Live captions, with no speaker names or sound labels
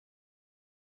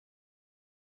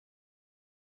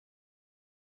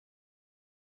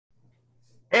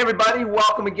Hey everybody,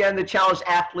 welcome again to Challenge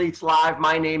Athletes Live.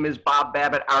 My name is Bob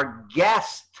Babbitt. Our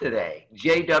guests today,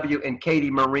 JW and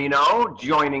Katie Moreno,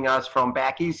 joining us from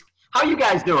back east. How you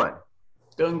guys doing?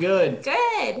 Doing good.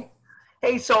 Good.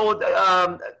 Hey,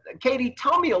 Katie,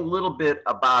 tell me a little bit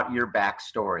about your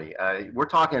backstory. We're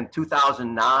talking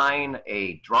 2009,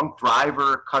 a drunk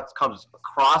driver comes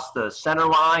across the center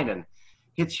line and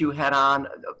hits you head on.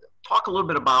 Talk a little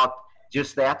bit about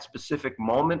just that specific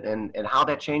moment and how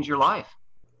that changed your life.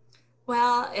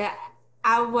 Well,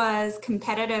 I was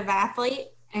competitive athlete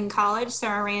in college, so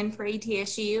I ran for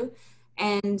ETSU.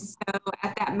 And so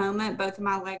at that moment, both of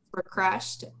my legs were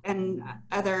crushed and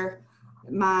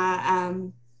my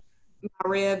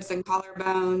ribs and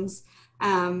collarbones.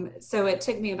 So it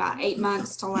took me about 8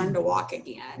 months to learn to walk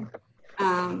again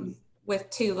with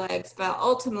two legs. But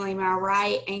ultimately, my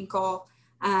right ankle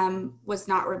was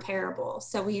not repairable.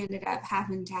 So we ended up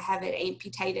having to have it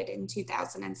amputated in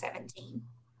 2017.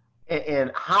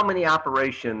 And how many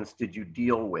operations did you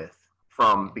deal with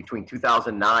from between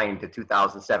 2009 to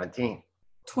 2017?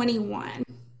 21.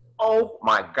 Oh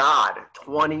my God,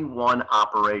 21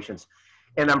 operations.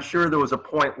 And I'm sure there was a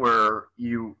point where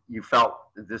you felt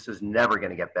this is never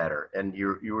going to get better. And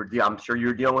I'm sure you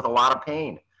were dealing with a lot of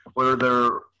pain. Were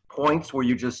there points where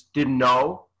you just didn't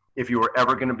know if you were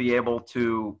ever going to be able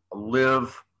to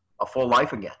live a full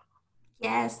life again?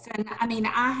 Yes. And I mean,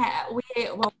 we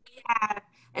have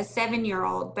a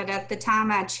 7-year-old, but at the time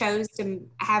I chose to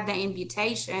have the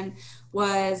amputation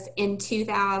was in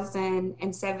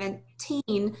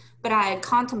 2017, but I had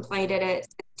contemplated it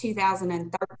since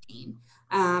 2013.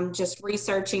 Just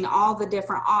researching all the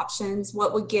different options,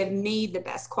 what would give me the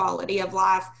best quality of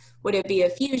life. Would it be a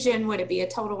fusion? Would it be a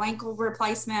total ankle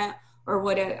replacement? Or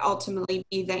would it ultimately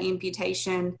be the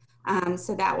amputation?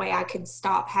 So that way I could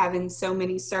stop having so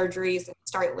many surgeries and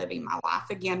start living my life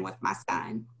again with my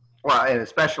son. Well, and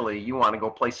especially you want to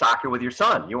go play soccer with your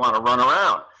son. You want to run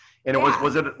around. And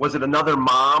was it another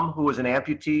mom who was an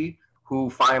amputee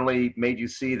who finally made you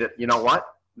see that, you know what,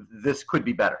 this could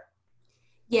be better?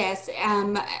 Yes.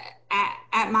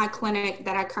 At my clinic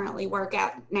that I currently work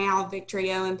at now,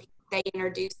 Victory O&P, they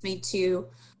introduced me to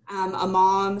a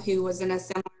mom who was in a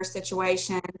similar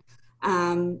situation.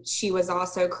 She was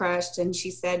also crushed, and she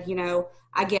said, you know,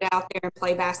 I get out there and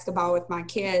play basketball with my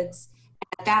kids.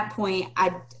 At that point,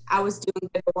 I was doing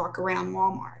good to walk around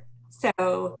Walmart.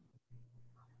 So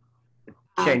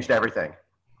changed everything.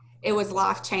 It was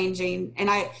life-changing. And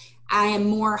I am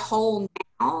more whole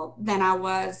now than I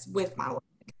was with my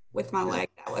leg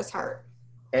that was hurt.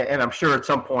 And I'm sure at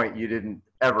some point you didn't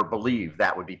ever believe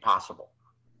that would be possible.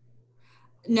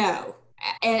 No.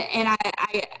 And I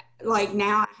like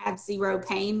now I have zero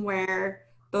pain, where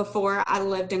before I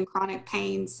lived in chronic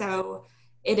pain. So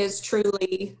it is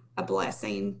truly a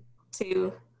blessing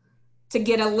to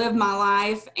get to live my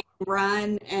life and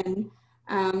run. And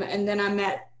then I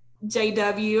met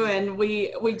JW, and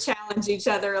we challenge each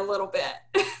other a little bit.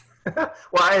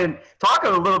 Well, and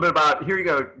talking a little bit about, here you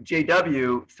go,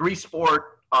 JW,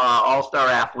 3-sport all-star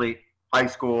athlete, high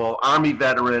school, Army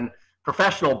veteran,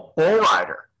 professional bull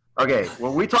rider. Okay,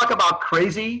 when we talk about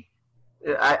crazy,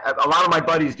 a lot of my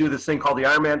buddies do this thing called the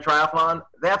Ironman triathlon.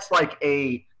 That's like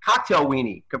a cocktail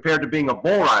weenie compared to being a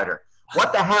bull rider.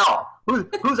 What the hell?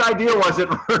 Whose idea was it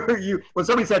for you when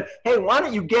somebody said, hey, why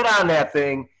don't you get on that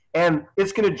thing and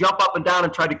it's going to jump up and down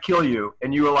and try to kill you?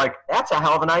 And you were like, that's a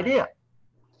hell of an idea.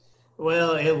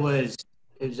 Well, it was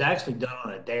actually done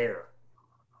on a dare.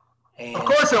 And, of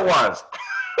course it was.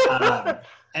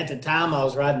 At the time, I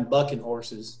was riding bucking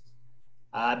horses.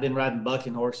 I've been riding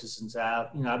bucking horses since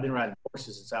I've been riding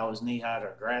horses since I was knee-high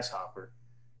to a grasshopper.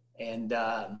 And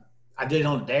I did it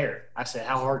on a dare. I said,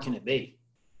 how hard can it be?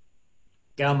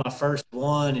 Got on my first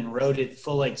one and rode it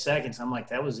full 8 seconds. I'm like,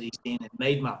 that was easy. And it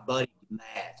made my buddy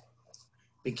mad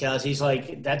because he's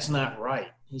like, that's not right.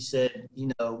 He said,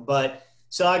 but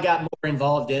so I got more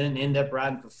involved in it and ended up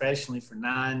riding professionally for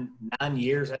nine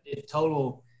years. I did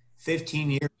total 15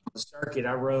 years on the circuit.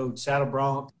 I rode saddle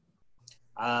bronc,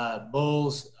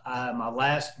 bulls. My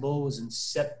last bull was in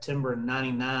September of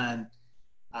 '99.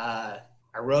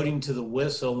 I rode him to the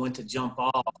whistle, went to jump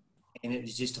off, and it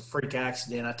was just a freak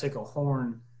accident. I took a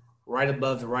horn right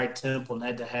above the right temple and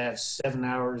had to have 7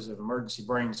 hours of emergency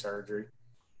brain surgery.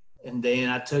 And then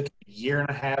I took a year and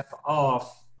a half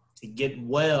off to get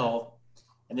well.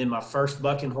 And then my first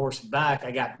bucking horse back,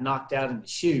 I got knocked out in the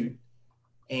chute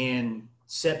and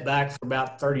set back for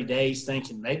about 30 days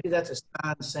thinking maybe that's a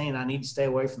sign saying I need to stay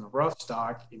away from the rough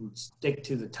stock and stick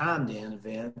to the timed in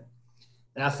event.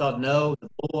 And I thought, no, the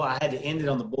bull, I had to end it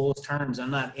on the bull's terms.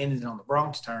 I'm not ending it on the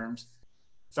Bronx terms.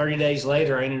 30 days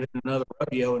later, I entered in another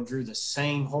rodeo and drew the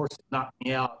same horse that knocked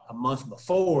me out a month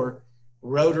before,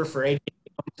 rode her for 88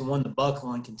 points and won the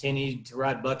buckle, and continued to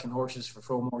ride bucking horses for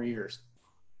 4 more years.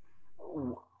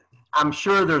 I'm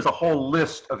sure there's a whole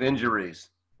list of injuries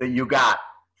that you got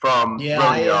from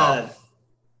rodeo.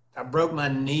 I broke my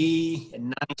knee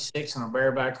in 96 on a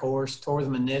bareback horse, tore the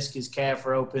meniscus, calf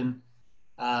open.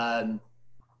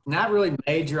 Not really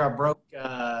major. I broke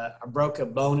a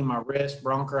bone in my wrist,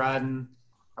 bronc riding.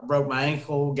 I broke my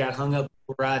ankle, got hung up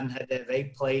riding, had to have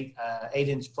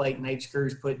 8-inch plate and 8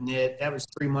 screws put in it. That was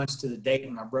 3 months to the date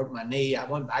when I broke my knee. I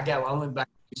went back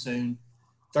too soon.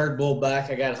 Third bull back,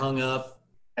 I got hung up,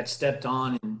 got stepped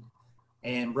on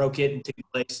and broke it in 2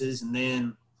 places, and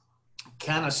then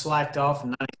kind of slacked off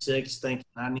in 96, thinking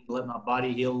I need to let my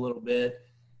body heal a little bit.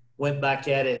 Went back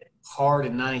at it hard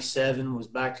in 97, was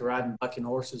back to riding bucking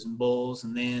horses and bulls,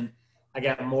 and then I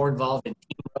got more involved in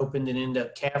team roping and ended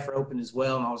up calf roping as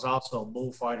well, and I was also a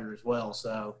bullfighter as well.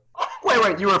 So,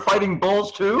 wait, you were fighting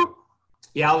bulls too?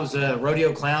 Yeah, I was a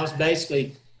rodeo clown.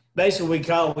 Basically we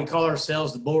call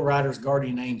ourselves the bull rider's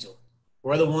guardian angel.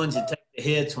 We're the ones that take the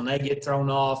hits when they get thrown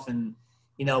off, and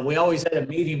we always had a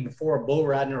meeting before a bull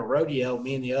riding or a rodeo.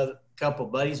 Me and the other couple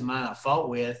of buddies of mine I fought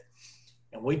with,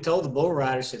 and we told the bull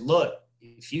rider, said, "Look,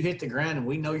 if you hit the ground and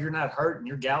we know you're not hurt and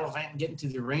you're gallivanting, getting to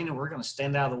the arena, we're going to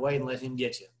stand out of the way and let him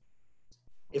get you.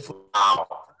 If we're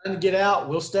trying to get out,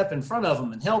 we'll step in front of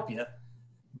him and help you.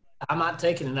 I'm not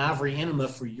taking an ivory enema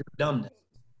for your dumbness."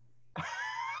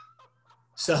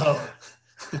 So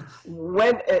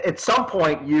when at some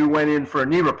point you went in for a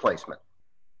knee replacement.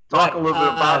 Talk a little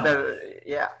bit about that.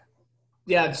 Yeah.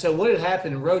 Yeah. So what had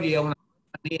happened in rodeo when I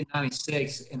broke my knee in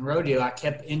 96, in rodeo, I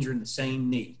kept injuring the same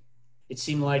knee. It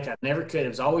seemed like I never could. It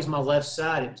was always my left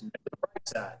side. It was never the right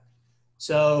side.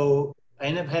 So I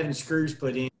ended up having screws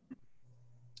put in.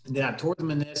 And then I tore the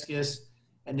meniscus.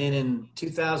 And then in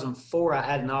 2004, I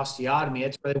had an osteotomy.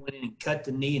 That's where they went in and cut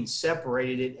the knee and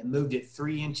separated it and moved it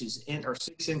 3 inches in or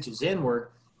 6 inches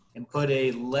inward and put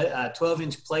a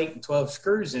 12-inch plate and 12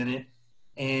 screws in it.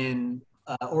 And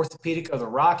Orthopedic of the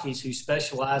Rockies, who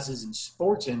specializes in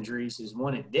sports injuries, is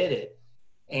one that did it.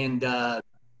 And I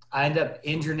ended up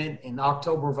injuring it in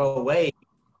October of 08.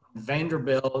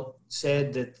 Vanderbilt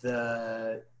said that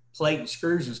the plate and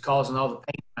screws was causing all the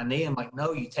pain in my knee. I'm like,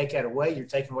 no, you take that away, you're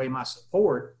taking away my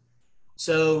support.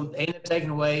 So they ended up taking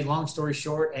away, long story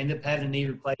short, I ended up having a knee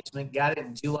replacement, got it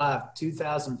in July of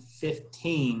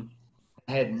 2015.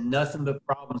 I had nothing but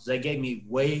problems. They gave me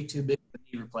way too big of a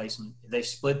knee replacement. They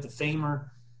split the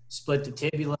femur, split the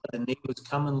tibia, the knee was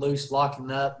coming loose,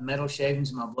 locking up, metal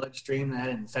shavings in my bloodstream, and I had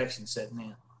an infection setting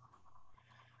in.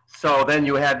 So then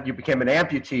you became an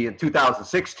amputee in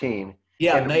 2016.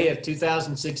 Yeah, May of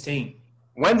 2016.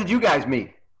 When did you guys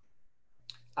meet?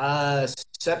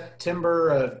 September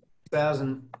of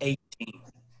 2018.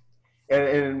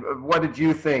 And what did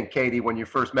you think, Katie, when you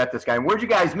first met this guy? And where did you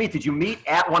guys meet? Did you meet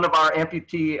at one of our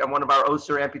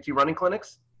OSER amputee running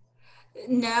clinics?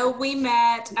 No, we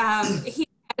met. He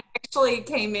actually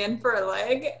came in for a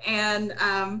leg, and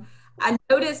I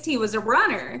noticed he was a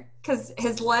runner because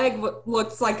his leg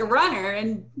looks like a runner,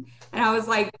 and I was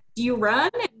like, "Do you run?"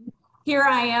 And here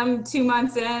I am 2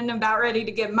 months in, about ready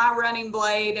to get my running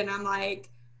blade, and I'm like,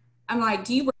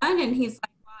 "Do you run?" And he's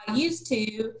like, "Well, I used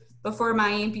to before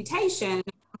my amputation."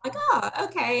 I'm like, "Oh,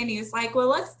 okay." And he was like, "Well,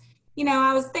 let's,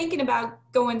 I was thinking about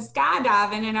going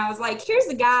skydiving," and I was like, "Here's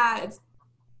a guy that's,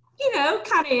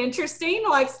 kind of interesting,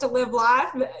 likes to live life,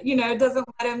 but, doesn't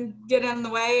let him get in the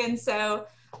way." And so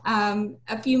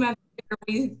a few months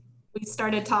later, we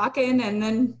started talking, and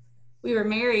then we were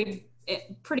married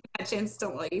pretty much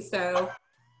instantly. So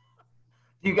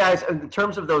you guys, in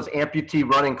terms of those amputee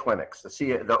running clinics,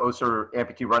 the OSER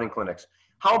amputee running clinics,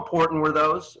 how important were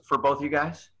those for both of you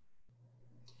guys?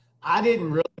 I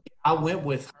didn't really. I went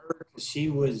with her because she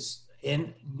was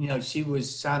she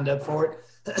was signed up for it.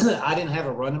 I didn't have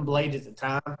a running blade at the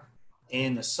time,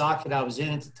 and the socket I was in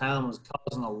at the time was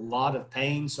causing a lot of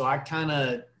pain. So I kind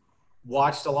of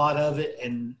watched a lot of it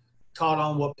and caught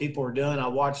on what people were doing. I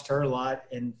watched her a lot,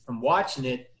 and from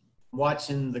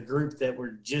watching the group that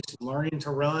were just learning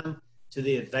to run to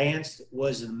the advanced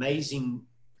was amazing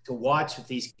to watch with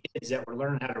these kids that were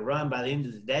learning how to run. By the end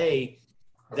of the day,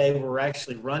 they were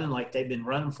actually running like they've been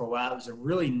running for a while. It was a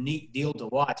really neat deal to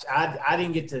watch. I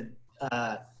didn't get to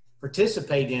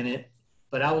participate in it,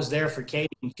 but I was there for Katie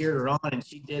and cheered her on, and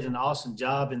she did an awesome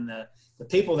job. And the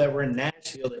people that were in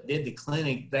Nashville that did the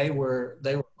clinic, they were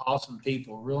awesome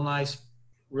people, real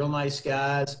nice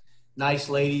guys, nice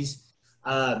ladies.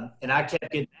 And I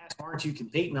kept getting asked, "Aren't you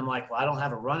competing?" I'm like, "Well, I don't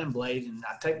have a running blade." And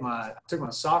I took my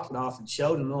socket off and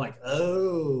showed them. They're like,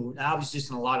 "Oh," I was just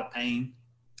in a lot of pain.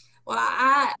 Well,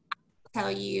 I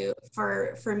tell you,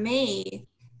 for me,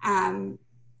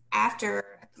 after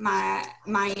my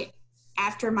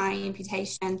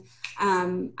amputation,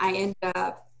 I ended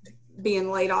up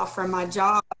being laid off from my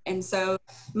job, and so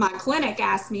my clinic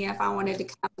asked me if I wanted to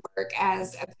come work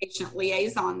as a patient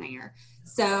liaison there.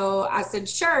 So I said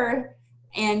sure,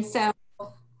 and so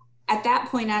at that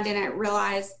point I didn't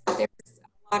realize that there's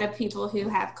a lot of people who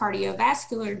have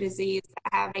cardiovascular disease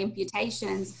that have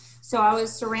amputations. So I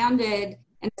was surrounded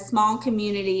in a small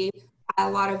community by a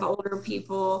lot of older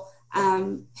people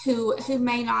who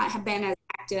may not have been as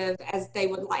active as they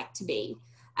would like to be.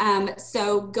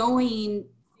 So going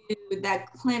to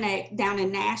that clinic down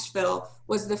in Nashville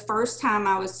was the first time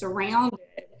I was surrounded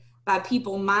by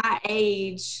people my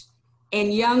age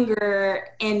and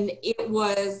younger, and it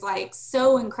was like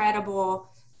so incredible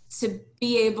to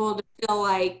be able to feel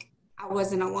like I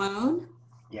wasn't alone.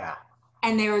 Yeah.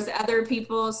 And there was other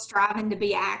people striving to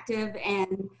be active,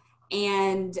 and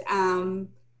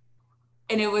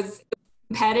it was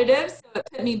competitive, so it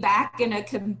put me back in a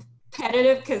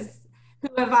competitive, because who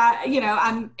have I,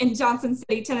 I'm in Johnson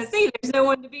City, Tennessee. There's no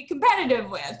one to be competitive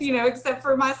with, except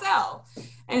for myself.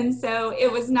 And so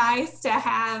it was nice to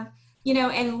have,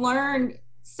 and learn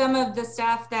some of the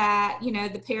stuff that,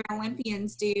 the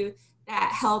Paralympians do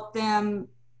that help them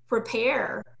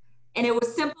prepare. And it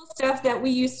was simple stuff that we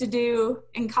used to do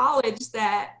in college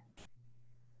that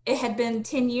it had been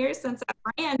 10 years since I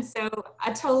ran. So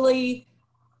I totally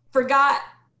forgot,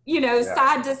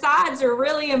 side to sides are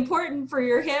really important for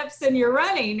your hips and your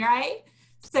running, right?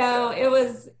 So it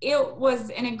was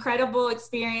an incredible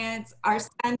experience. Our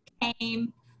son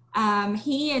came.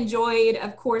 He enjoyed,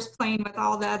 of course, playing with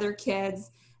all the other kids.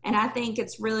 And I think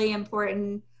it's really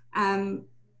important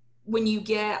when you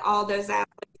get all those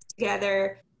athletes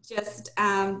together, just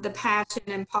the passion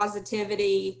and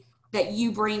positivity that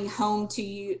you bring home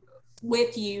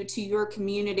with you to your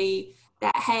community,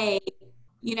 that, hey,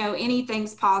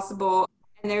 anything's possible.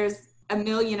 And there's a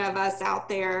million of us out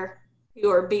there who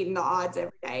are beating the odds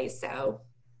every day. So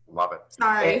love it.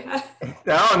 Sorry.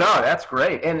 No, that's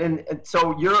great. And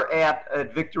so you're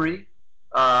at Victory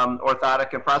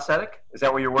Orthotic and Prosthetic. Is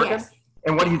that where you're working? Yes.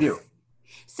 And what do you do?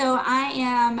 So I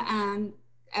am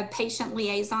a patient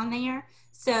liaison there.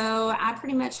 So I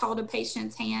pretty much hold a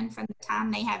patient's hand from the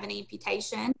time they have an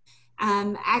amputation.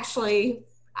 Actually,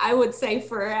 I would say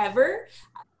forever,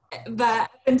 but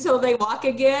until they walk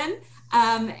again,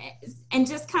 and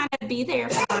just kind of be there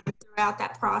for them throughout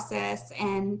that process,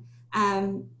 and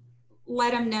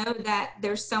let them know that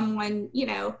there's someone,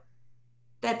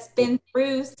 that's been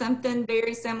through something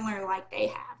very similar like they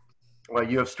have. Well,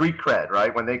 you have street cred,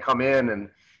 right? When they come in and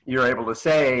you're able to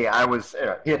say, I was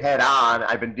hit head on,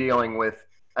 I've been dealing with,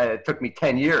 it took me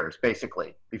 10 years,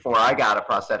 basically, before I got a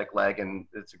prosthetic leg, and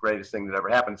it's the greatest thing that ever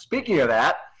happened. Speaking of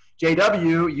that,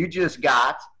 JW, you just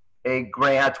got a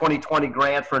grant, 2020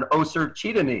 grant for an OSER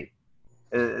cheetah knee.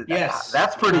 Yes.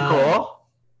 That's pretty cool.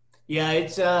 Yeah,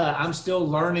 it's I'm still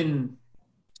learning,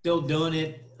 still doing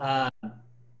it.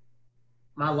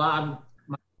 My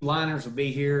liners will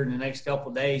be here in the next couple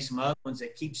of days. Some other ones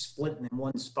that keep splitting in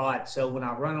one spot. So when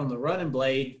I run on the running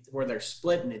blade where they're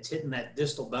splitting, it's hitting that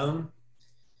distal bone.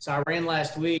 So I ran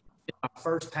last week, did my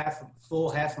first full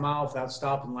half mile without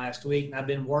stopping last week. And I've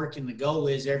been working. The goal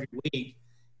is every week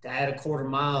to add a quarter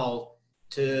mile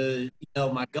to,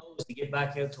 my goal is to get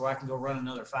back up to where I can go run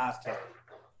another 5K.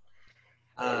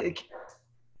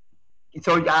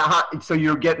 So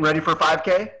you're getting ready for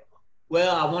 5K?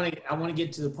 Well, I want to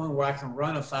get to the point where I can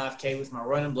run a 5K with my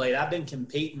running blade. I've been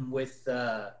competing with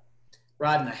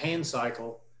riding a hand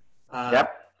cycle.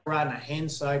 Riding a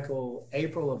hand cycle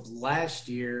April of last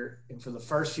year, and for the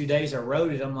first few days I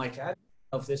rode it, I'm like, I don't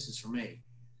know if this is for me.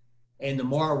 And the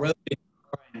more I rode it, the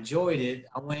more I enjoyed it.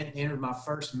 I went and entered my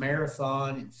first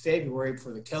marathon in February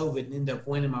before the COVID, and ended up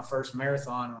winning my first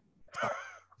marathon.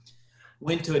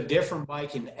 Went to a different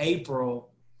bike in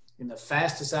April, and the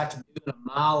fastest I could do in a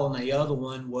mile on the other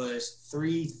one was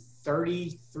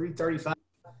 3:30, 3:35.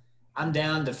 I'm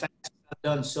down. The fastest I've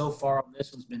done so far on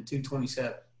this one's been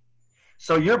 2:27.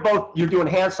 So you're doing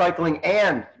hand cycling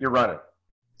and you're running.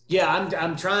 Yeah,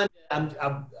 I'm trying.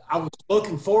 I was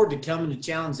looking forward to coming to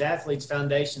Challenge Athletes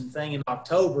Foundation thing in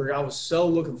October. I was so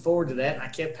looking forward to that, and I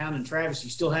kept pounding Travis. You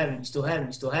still haven't. You still haven't.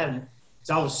 You still haven't.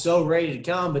 So I was so ready to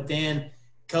come, but then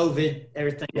COVID,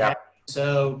 everything happened.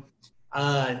 So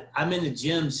I'm in the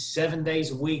gym 7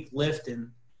 days a week lifting,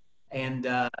 and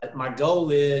my goal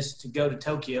is to go to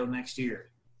Tokyo next year.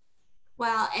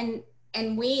 Well, and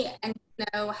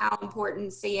know how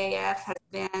important CAF has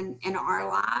been in our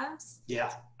lives.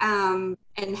 Yeah. And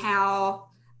how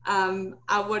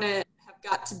I wouldn't have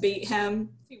got to beat him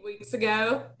 2 weeks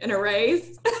ago in a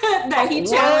race that he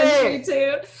challenged me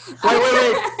to.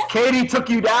 Wait. Katie took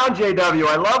you down, JW.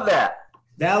 I love that.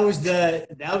 That was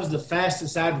the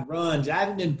fastest I've run. I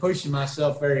haven't been pushing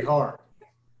myself very hard.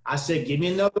 I said, give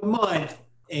me another month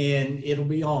and it'll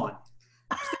be on.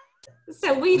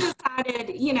 So we decided,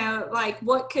 like,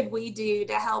 what could we do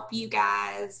to help you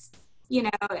guys,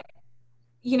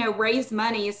 raise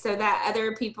money so that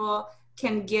other people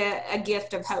can get a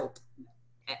gift of hope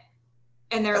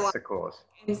in their life. That's the coolest.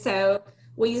 And so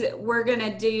we're going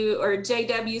to do, or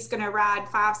JW's going to ride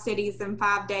 5 cities in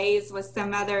 5 days with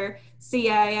some other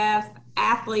CAF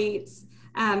athletes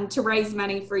to raise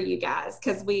money for you guys,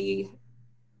 because we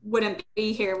wouldn't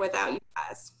be here without you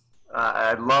guys.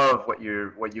 I love what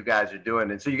you guys are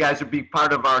doing. And so you guys would be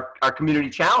part of our community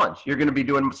challenge. You're going to be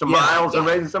doing some miles and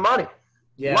raising some money.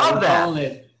 Yeah, love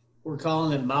that. We're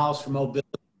calling it Miles for Mobility.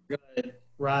 We're going to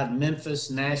ride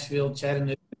Memphis, Nashville,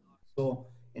 Chattanooga,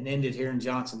 and end it here in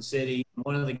Johnson City.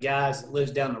 One of the guys that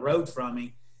lives down the road from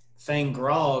me, Fang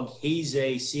Grog, he's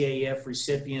a CAF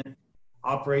recipient,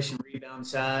 Operation Rebound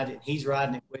Side, and he's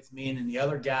riding it with me. And then the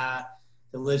other guy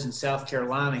that lives in South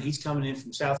Carolina, he's coming in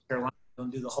from South Carolina, going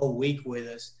to do the whole week with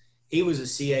us. He was a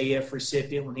CAF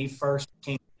recipient when he first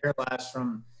came paralyzed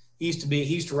from – he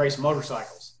used to race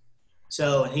motorcycles.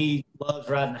 So, and he loves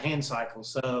riding a hand cycle.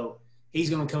 So he's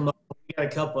going to come up. We got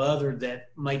a couple other that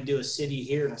might do a city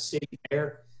here and a city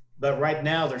there. But right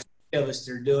now, there's 3 of us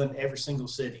that are doing every single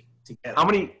city together. How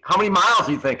many miles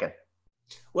are you thinking?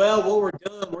 Well, what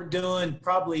we're doing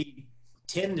probably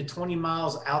 10 to 20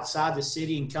 miles outside the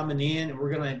city and coming in. And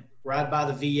we're going to ride by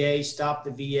the VA, stop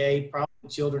the VA, probably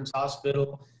Children's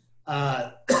Hospital.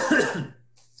 We're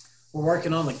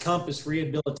working on the Compass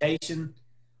rehabilitation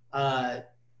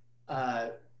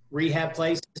rehab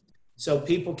places so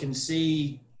people can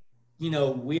see, we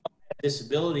all have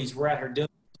disabilities. We're out here doing,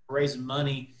 raising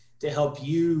money to help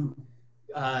you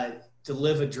to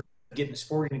live a dream, getting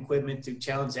sporting equipment through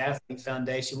Challenge Athlete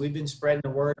Foundation. We've been spreading the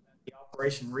word about the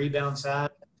Operation Rebound Side.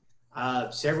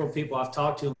 Several people I've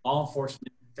talked to in law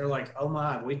enforcement, they're like, oh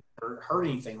my, we never heard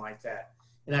anything like that.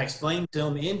 And I explained to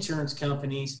them, insurance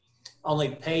companies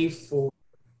only pay for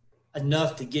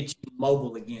enough to get you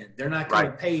mobile again. They're not going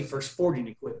to pay for sporting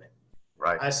equipment.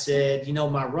 Right. I said,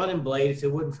 my running blade, if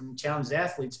it wasn't from Challenge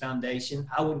Athletes Foundation,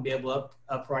 I wouldn't be able to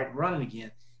upright and running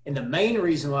again. And the main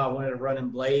reason why I wanted a running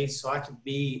blade, so I could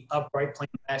be upright playing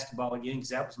basketball again, because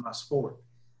that was my sport.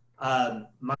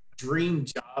 My dream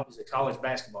job is a college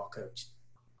basketball coach.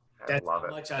 That's how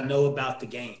much I know about the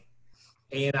game.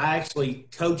 And I actually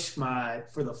coached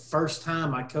for the first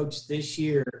time, I coached this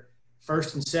year,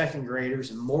 first and second graders,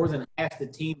 and more than half the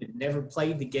team had never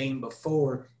played the game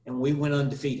before, and we went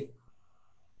undefeated.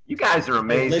 You guys are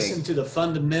amazing. Listen to the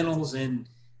fundamentals and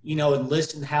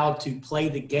listen how to play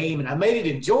the game. And I made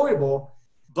it enjoyable,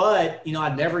 but,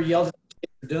 I never yelled at the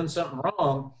kids for doing something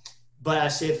wrong. But I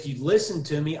said, if you listen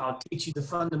to me, I'll teach you the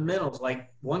fundamentals.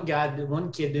 Like one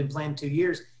kid been playing 2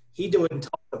 years. He wasn't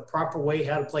taught the proper way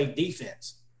how to play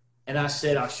defense. And I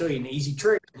said, I'll show you an easy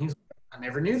trick. And he was like, I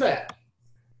never knew that.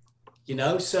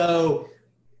 So,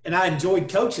 and I enjoyed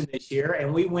coaching this year.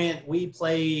 And we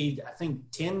played, I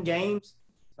think, 10 games,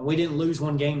 and we didn't lose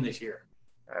one game this year.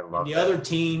 I love the other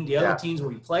teams where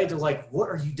we played, they're like, what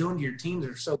are you doing to your teams?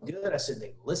 They're so good. I said,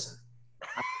 they listen.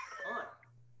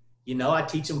 I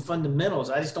teach them fundamentals.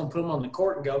 I just don't put them on the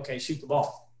court and go, okay, shoot the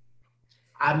ball.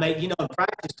 I made, in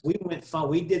practice,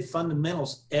 we did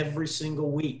fundamentals every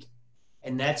single week.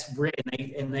 And that's great.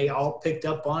 And they all picked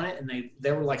up on it, and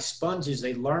they were like sponges.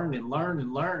 They learned and learned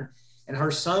and learned. And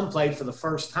her son played for the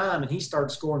first time, and he started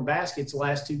scoring baskets the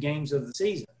last 2 games of the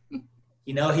season.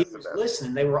 He was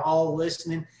listening. They were all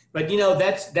listening. But,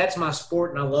 that's my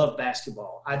sport, and I love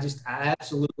basketball. I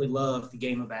absolutely love the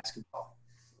game of basketball.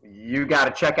 You got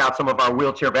to check out some of our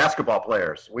wheelchair basketball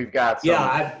players. We've got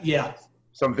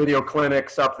some video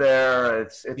clinics up there.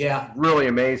 It's really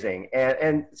amazing.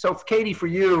 And so, Katie, for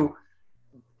you,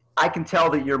 I can tell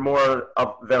that you're more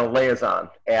than a liaison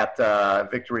at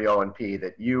Victory O&P,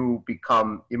 that you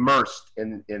become immersed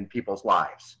in people's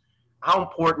lives. How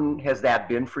important has that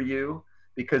been for you?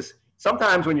 Because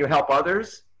sometimes when you help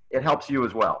others, it helps you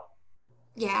as well.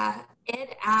 Yeah,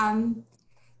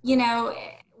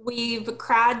 we've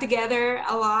cried together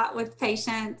a lot with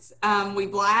patients.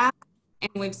 We've laughed and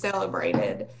we've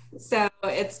celebrated. So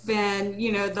it's been,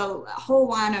 the whole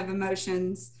line of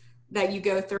emotions that you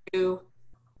go through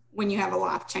when you have a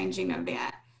life-changing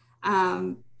event.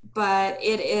 But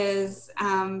it is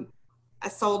I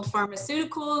sold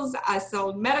pharmaceuticals. I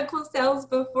sold medical sales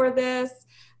before this.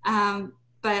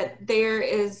 But there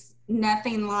is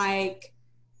nothing like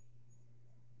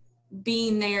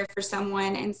being there for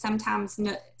someone. And sometimes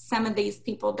some of these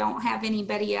people don't have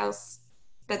anybody else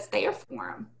that's there for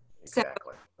them.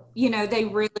 Exactly. So, you know, they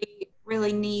really,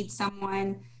 really need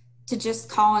someone to just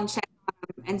call and check on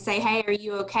them and say, hey, are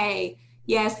you okay?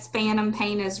 Yes, phantom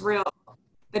pain is real,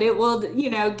 but it will, you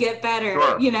know, get better.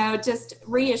 Sure. You know, just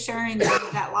reassuring them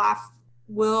that life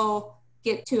will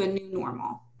get to a new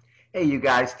normal. Hey, you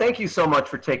guys, thank you so much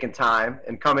for taking time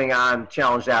and coming on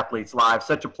Challenged Athletes Live.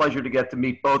 Such a pleasure to get to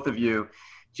meet both of you.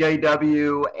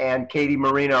 JW and Katie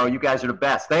Moreno, you guys are the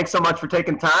best. Thanks so much for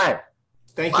taking time.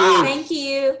 Thank you. Thank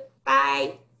you.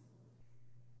 Bye.